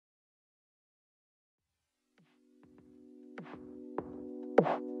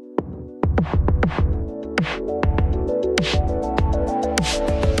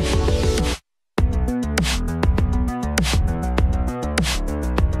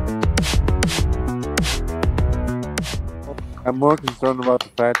I'm more concerned about the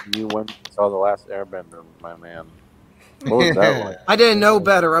fact that you went and saw The Last Airbender, my man. What was that like? I didn't know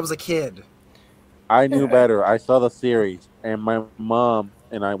better. I was a kid. I knew better. I saw the series, and my mom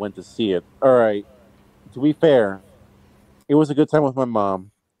and I went to see it. All right. To be fair, it was a good time with my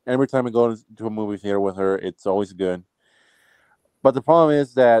mom. Every time I go to a movie theater with her, it's always good. But the problem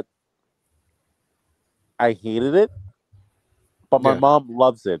is that I hated it, but my mom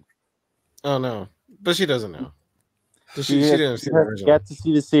loves it. Oh no, but she doesn't know. She didn't see the original. Get to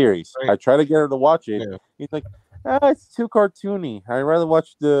see the series. Right. I try to get her to watch it. Yeah. He's like, it's too cartoony. I'd rather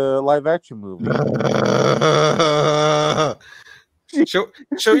watch the live action movie.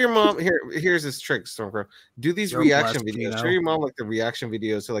 Show your mom here's this trick, Stormcrow. Do these You're reaction blessed, videos. Gino. Show your mom like the reaction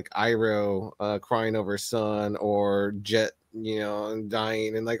videos to like Iroh crying over his son, or Jet, and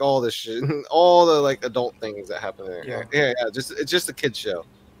dying, and like all this shit, all the like adult things that happen there. Yeah. It's just a kid's show.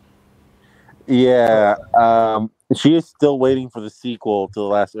 Yeah. She is still waiting for the sequel to The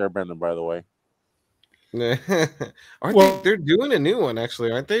Last Airbender, by the way. They're doing a new one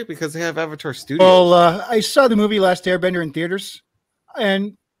actually, aren't they? Because they have Avatar Studios. Well, I saw the movie Last Airbender in theaters,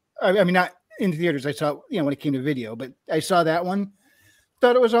 and I mean not in theaters. I saw when it came to video, but I saw that one.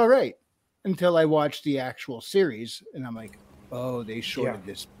 Thought it was all right until I watched the actual series, and I'm like, oh, they shorted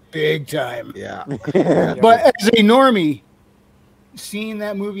this big time. Yeah. But as a normie, seeing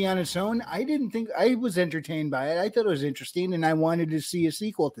that movie on its own, I didn't think I was entertained by it. I thought it was interesting, and I wanted to see a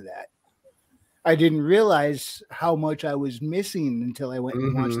sequel to that. I didn't realize how much I was missing until I went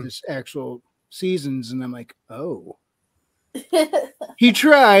and watched this actual seasons, and I'm like, oh. He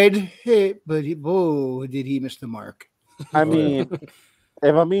tried, but did he miss the mark? I mean,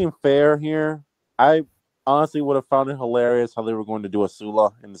 if I'm being fair here, I honestly would have found it hilarious how they were going to do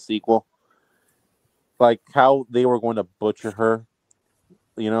Azula in the sequel. Like how they were going to butcher her,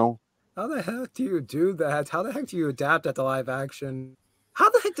 How the heck do you do that? How the heck do you adapt at the live action? How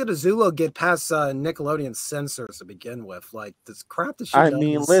the heck did Azula get past Nickelodeon censors to begin with? Like this crap that she does. I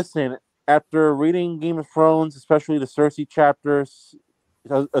mean, listen, after reading Game of Thrones, especially the Cersei chapters,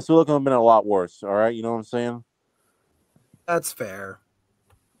 Azula could have been a lot worse, all right? You know what I'm saying? That's fair.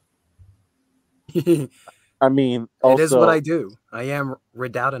 I mean, also, it is what I do. I am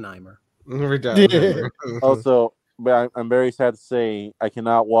Redoudenheimer. Also, but I'm very sad to say I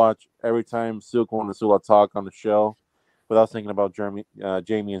cannot watch every time Suko and Azula talk on the show without thinking about Jamie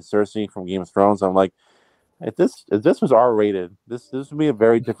and Cersei from Game of Thrones. I'm like, if this was R-rated, this would be a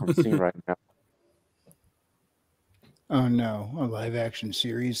very different scene right now. Oh no, a live action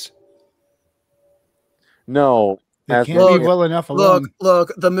series. No, they can't leave well enough alone.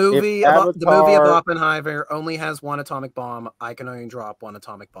 Look. The movie of Oppenheimer only has one atomic bomb. I can only drop one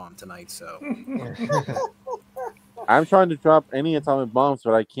atomic bomb tonight. So I'm trying to drop any atomic bombs,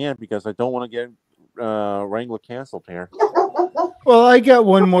 but I can't because I don't want to get Wrangler canceled here. Well, I got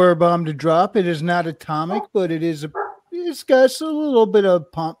one more bomb to drop. It is not atomic, but it's got a little bit of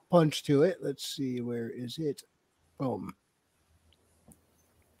punch to it. Let's see, where is it? Boom.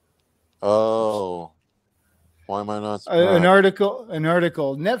 Oh. Why am I not an article?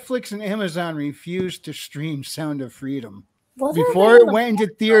 Netflix and Amazon refused to stream Sound of Freedom. Before it went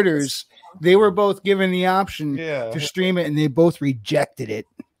into theaters, they were both given the option to stream it, and they both rejected it.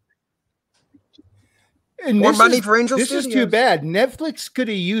 And more money for Angel Studios. This is too bad. Netflix could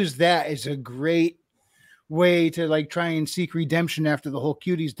have used that as a great way to like try and seek redemption after the whole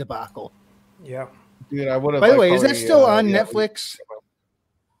Cuties debacle. Yeah, dude, I would have. By the way, is that still on Netflix?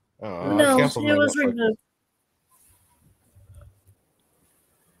 No, it was removed.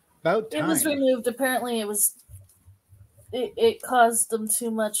 About time. It was removed. Apparently, it caused them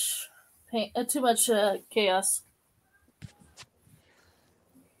too much pain, too much chaos.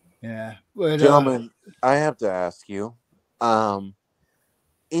 Yeah, but, gentlemen, I have to ask you: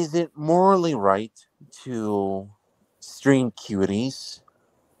 is it morally right to stream Cuties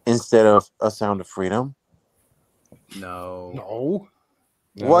instead of A Sound of Freedom? No.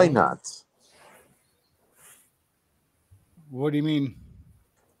 Why not? What do you mean?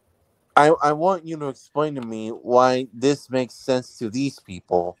 I want you to explain to me why this makes sense to these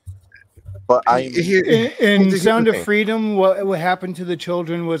people. But in Sound of Freedom, what happened to the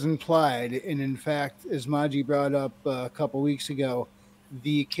children was implied, and in fact, as Maji brought up a couple weeks ago,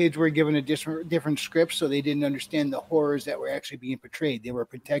 the kids were given a different script, so they didn't understand the horrors that were actually being portrayed. They were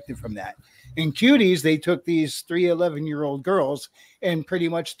protected from that. In Cuties, they took these 3 11-year-old girls and pretty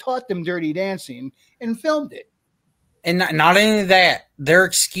much taught them dirty dancing and filmed it. And not only that, their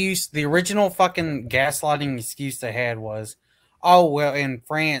excuse, the original fucking gaslighting excuse they had was, oh, well, in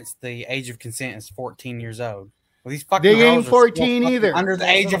France, the age of consent is 14 years old. Well, these fucking They girls ain't are still 14 fucking either. under the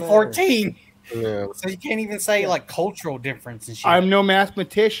Doesn't age of matter. 14. Yeah. So you can't even say like cultural difference and shit. I'm no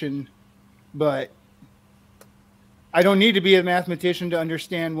mathematician, but I don't need to be a mathematician to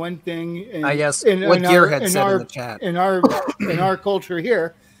understand one thing. And, I guess in, what in Gearhead our, said in the chat. in our culture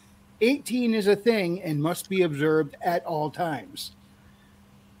here, 18 is a thing and must be observed at all times.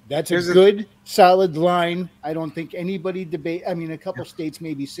 That's a good, solid line. I don't think anybody debate. I mean, a couple states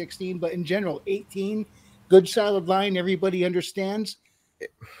maybe 16, but in general, 18, good, solid line. Everybody understands.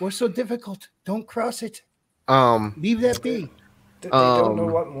 What's so difficult? Don't cross it. Leave that be. They don't know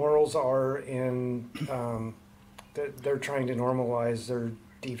what morals are, and they're trying to normalize their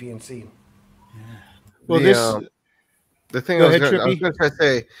deviancy. Well, the thing Go I was ahead, going Trippy. to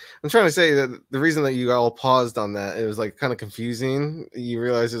say, I'm trying to say that the reason that you all paused on that, it was like kind of confusing. You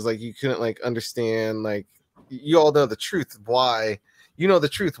realize it's like you couldn't like understand, like you all know the truth why, you know the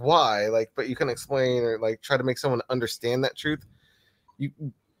truth why, like, but you couldn't explain or like try to make someone understand that truth.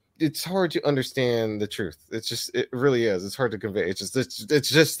 It's hard to understand the truth. It really is. It's hard to convey. It just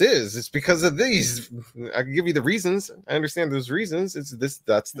is. It's because of these. I can give you the reasons. I understand those reasons.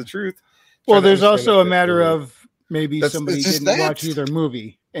 That's the truth. Well, there's also a matter of maybe somebody it's just didn't that. watch either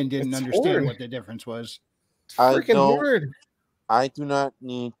movie and didn't It's understand hard. what the difference was. Hard. I do not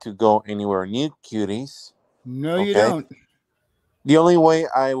need to go anywhere near Cuties. No, you don't. The only way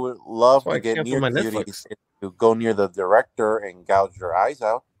I would love That's why to I get near canceled my Cuties Netflix. is to go near the director and gouge their eyes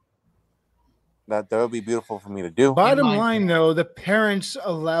out. That would be beautiful for me to do. Bottom line, though, the parents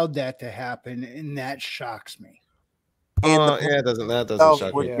allowed that to happen, and that shocks me. And That doesn't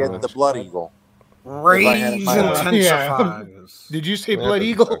shock would me. get the blood eagle. Rage intensifies. Did you say Blood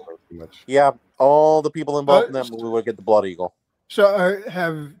Eagle? Yeah, all the people involved in that movie would get the blood eagle. So,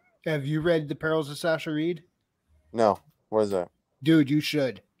 have you read The Perils of Sasha Reed? No, what is that? Dude, you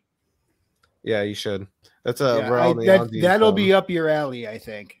should. Yeah, you should. That's that'll be up your alley, I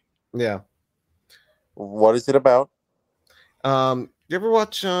think. Yeah. What is it about? You ever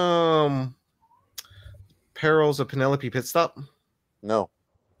watch Perils of Penelope Pitstop? No.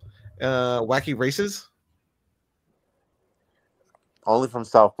 Wacky Races? Only from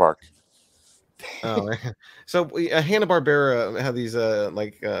South Park. Oh, so Hanna-Barbera had these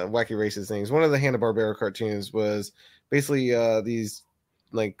Wacky Races things. One of the Hanna-Barbera cartoons was basically these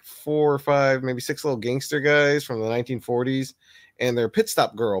like 4 or 5, maybe 6 little gangster guys from the 1940s, and their pit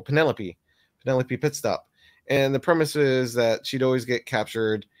stop girl, Penelope Pitstop. And the premise is that she'd always get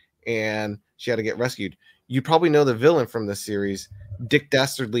captured and she had to get rescued. You probably know the villain from this series, Dick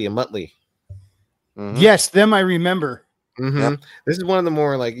Dastardly and Muttley. Mm-hmm. Yes, them I remember. Mm-hmm. Yep. This is one of the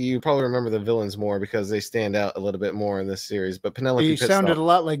more like you probably remember the villains more because they stand out a little bit more in this series. But Penelope He Pitstop, sounded a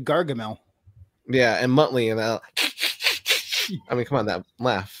lot like Gargamel. yeah, and Muttley and that. I mean, come on, that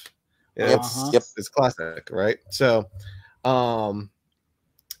laugh. Yeah, it's classic, right? So,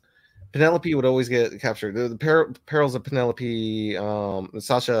 Penelope would always get captured. The Perils of Penelope,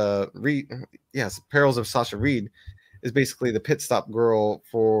 Sasha Reed. Yes, Perils of Sasha Reed is basically the pit stop girl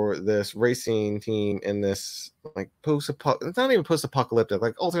for this racing team in this like it's not even post-apocalyptic,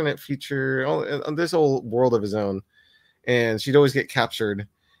 like alternate future, this whole world of his own. And she'd always get captured,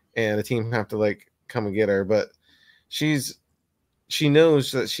 and the team have to like come and get her. But she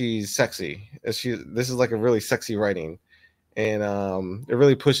knows that she's sexy. This is like a really sexy writing, and it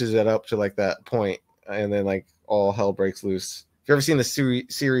really pushes it up to like that point, and then like all hell breaks loose. If you ever seen the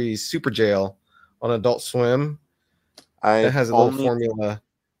series Super Jail on Adult Swim, it has a little formula.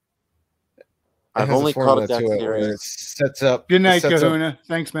 I've only caught that series. It sets up. Good night, Kahuna.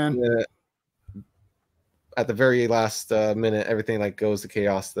 Thanks, man. At the very last minute, everything like goes to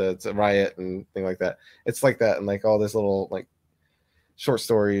chaos. It's a riot and thing like that. It's like that, and like all this little like short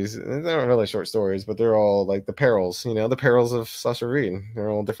stories. They're not really short stories, but they're all like the perils. You know, the perils of Sasha Reed. They're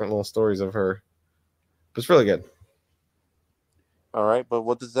all different little stories of her. But it's really good. All right, but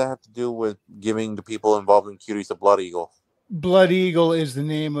what does that have to do with giving the people involved in Cuties a blood eagle? Blood Eagle is the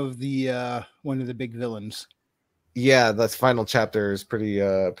name of the one of the big villains. Yeah, that final chapter is pretty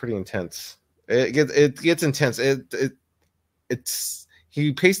intense. It gets intense. It's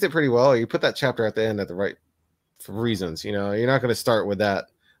he paced it pretty well. You put that chapter at the end at the right reasons. You know, you're not going to start with that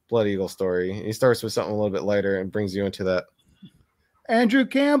Blood Eagle story. He starts with something a little bit lighter and brings you into that. Andrew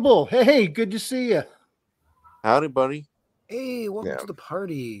Campbell, hey, good to see you. Howdy, buddy. Hey, welcome to the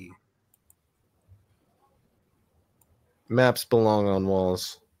party. Maps belong on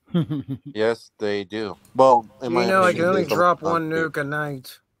walls. Yes, they do. Well, I can only drop one nuke a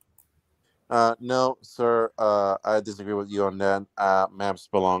night. No, sir. I disagree with you on that. Maps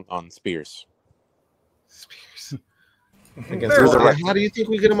belong on Spears. Spears. How do you think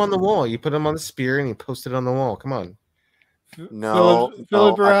we get him on the wall? You put him on the spear and you post it on the wall. Come on. No,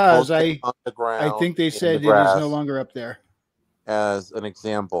 Philip Raz, on the I ground think they in said the it is no grass longer up there. as an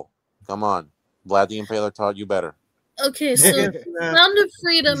example. Come on, Vlad the Impaler taught you better. Okay, so Sound of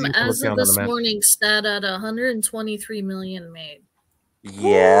Freedom as of this morning sat at 123 million made.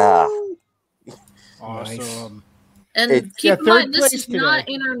 Yeah. Awesome. And keep in mind, this is not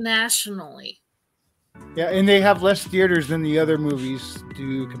internationally. Yeah, and they have less theaters than the other movies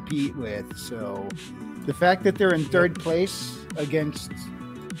to compete with. So the fact that they're in third place against,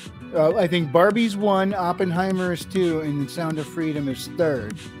 I think Barbie's 1, Oppenheimer is 2, and Sound of Freedom is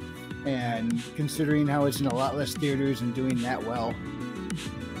 3rd. And considering how it's in a lot less theaters and doing that well,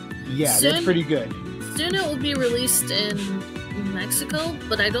 yeah, that's pretty good. Soon it will be released in Mexico,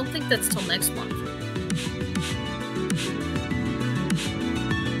 but I don't think that's till next month.